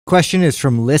question is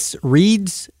from Liz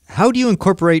Reeds. How do you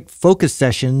incorporate focus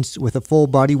sessions with a full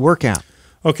body workout?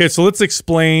 Okay, so let's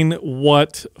explain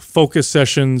what focus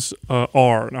sessions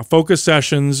are. Now, focus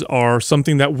sessions are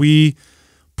something that we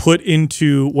put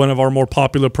into one of our more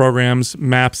popular programs,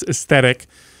 MAPS Aesthetic.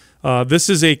 This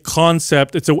is a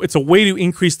concept. It's a way to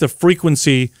increase the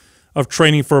frequency of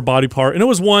training for a body part, and it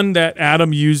was one that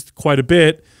Adam used quite a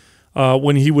bit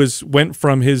when he went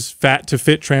from his fat to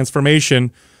fit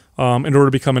transformation in order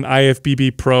to become an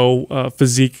IFBB Pro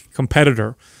physique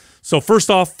competitor. So first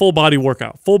off, full body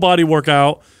workout. Full body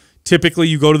workout, typically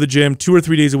you go to the gym 2 or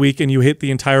 3 days a week and you hit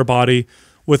the entire body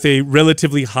with a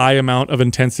relatively high amount of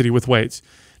intensity with weights.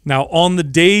 Now on the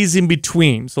days in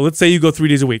between, so let's say you go 3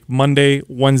 days a week, Monday,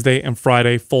 Wednesday, and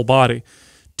Friday, full body.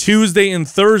 Tuesday and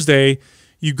Thursday,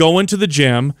 you go into the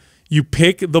gym, you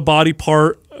pick the body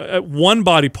part, one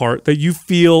body part that you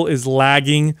feel is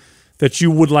lagging, that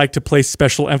you would like to place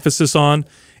special emphasis on,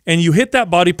 and you hit that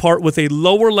body part with a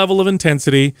lower level of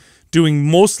intensity, doing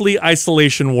mostly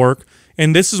isolation work.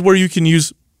 And this is where you can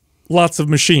use lots of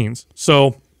machines.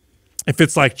 So if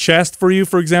it's like chest for you,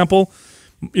 for example,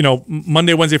 you know,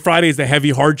 Monday, Wednesday, Friday is the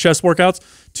heavy hard chest workouts.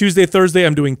 Tuesday, Thursday,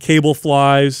 I'm doing cable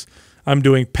flies. I'm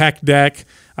doing pec deck.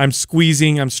 I'm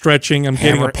squeezing, I'm stretching, I'm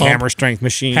getting a pump. Hammer strength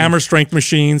machine. Hammer strength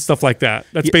machine, stuff like that.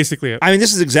 That's basically it. I mean,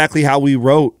 this is exactly how we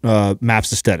wrote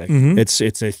MAPS Aesthetic. It's a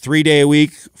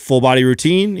 3-day-a-week full body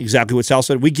routine, exactly what Sal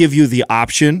said. We give you the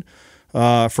option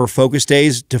for focus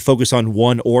days to focus on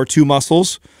 1 or 2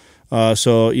 muscles.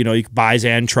 So, you know, you can buys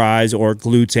and tries, or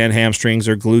glutes and hamstrings,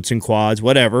 or glutes and quads,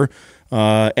 whatever.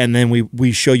 And then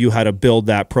we show you how to build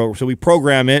that program. So we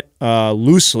program it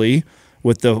loosely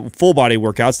with the full body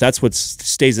workouts. That's what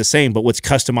stays the same, but what's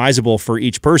customizable for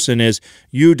each person is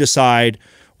you decide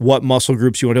what muscle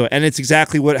groups you want to do. And it's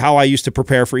exactly how I used to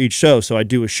prepare for each show. So I'd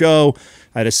do a show,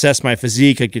 I'd assess my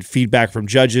physique, I'd get feedback from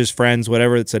judges, friends,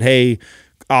 whatever, that said, hey,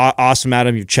 awesome,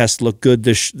 Adam, your chest looked good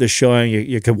this showing.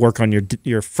 You could work on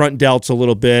your front delts a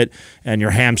little bit, and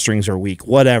your hamstrings are weak,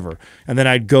 whatever. And then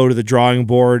I'd go to the drawing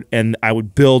board and I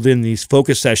would build in these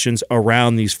focus sessions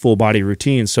around these full body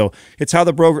routines. So it's how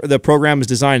the program is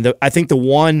designed. I think the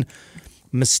one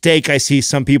mistake I see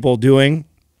some people doing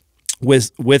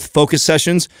with focus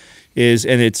sessions is,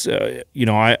 and it's you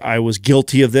know, I was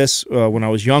guilty of this when I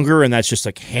was younger, and that's just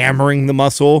like hammering the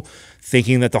muscle,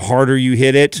 thinking that the harder you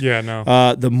hit it,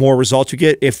 the more results you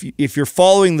get. If you're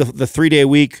following the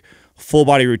 3-day-a-week full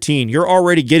body routine, you're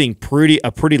already getting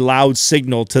a pretty loud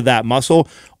signal to that muscle.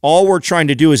 All we're trying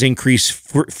to do is increase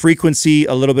frequency,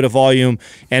 a little bit of volume,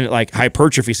 and like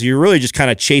hypertrophy. So you're really just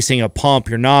kind of chasing a pump.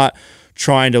 You're not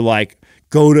trying to like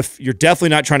you're definitely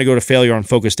not trying to go to failure on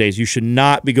focus days. You should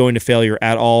not be going to failure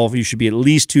at all. You should be at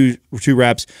least two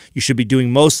reps. You should be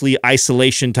doing mostly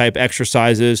isolation type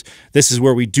exercises. This is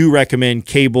where we do recommend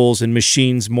cables and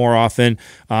machines more often.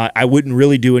 I wouldn't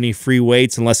really do any free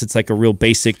weights unless it's like a real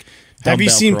basic. Have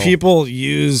you seen people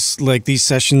use like these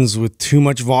sessions with too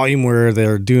much volume where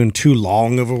they're doing too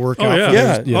long of a workout? Oh,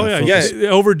 yeah.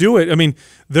 Overdo it. I mean,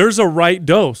 there's a right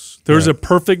dose. There's a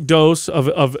perfect dose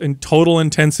of total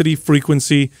intensity,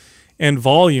 frequency, and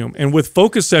volume. And with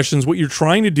focus sessions, what you're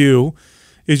trying to do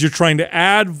is you're trying to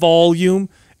add volume,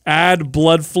 add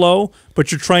blood flow,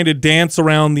 but you're trying to dance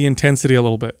around the intensity a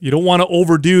little bit. You don't want to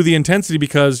overdo the intensity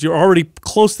because you're already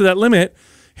close to that limit.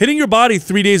 Hitting your body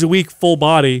 3 days a week, full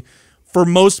body, for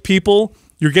most people,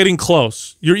 you're getting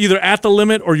close. You're either at the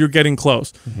limit or you're getting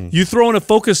close. You throw in a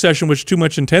focus session with too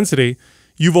much intensity,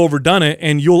 you've overdone it,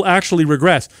 and you'll actually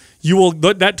regress.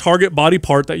 That target body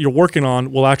part that you're working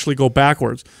on will actually go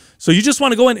backwards. So you just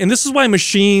want to go in, and this is why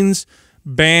machines,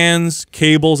 bands,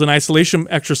 cables, and isolation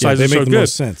exercises they make are the good.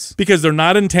 most sense. Because they're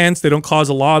not intense, they don't cause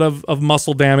a lot of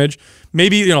muscle damage.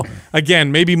 Maybe, you know,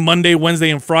 again, maybe Monday,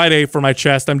 Wednesday, and Friday for my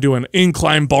chest, I'm doing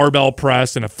incline barbell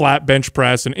press and a flat bench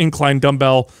press and incline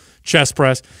dumbbell chest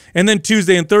press. And then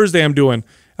Tuesday and Thursday, I'm doing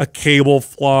a cable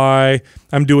fly,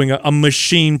 I'm doing a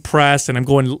machine press, and I'm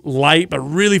going light, but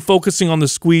really focusing on the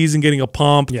squeeze and getting a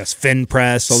pump. Yes, fin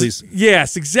press, all these.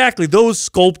 Yes, exactly. Those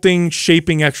sculpting,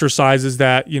 shaping exercises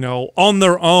that, you know, on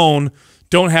their own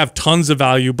don't have tons of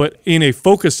value, but in a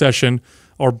focus session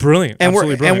are brilliant. And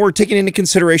we're taking into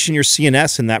consideration your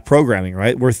CNS in that programming,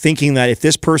 right? We're thinking that if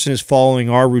this person is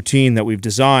following our routine that we've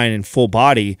designed in full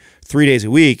body 3 days a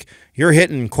week, you're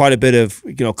hitting quite a bit of,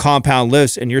 you know, compound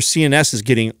lifts, and your CNS is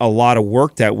getting a lot of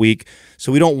work that week.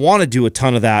 So we don't want to do a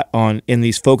ton of that in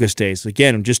these focus days.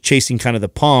 Again, I'm just chasing kind of the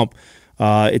pump.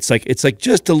 It's like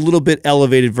just a little bit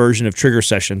elevated version of trigger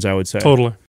sessions, I would say.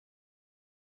 Totally.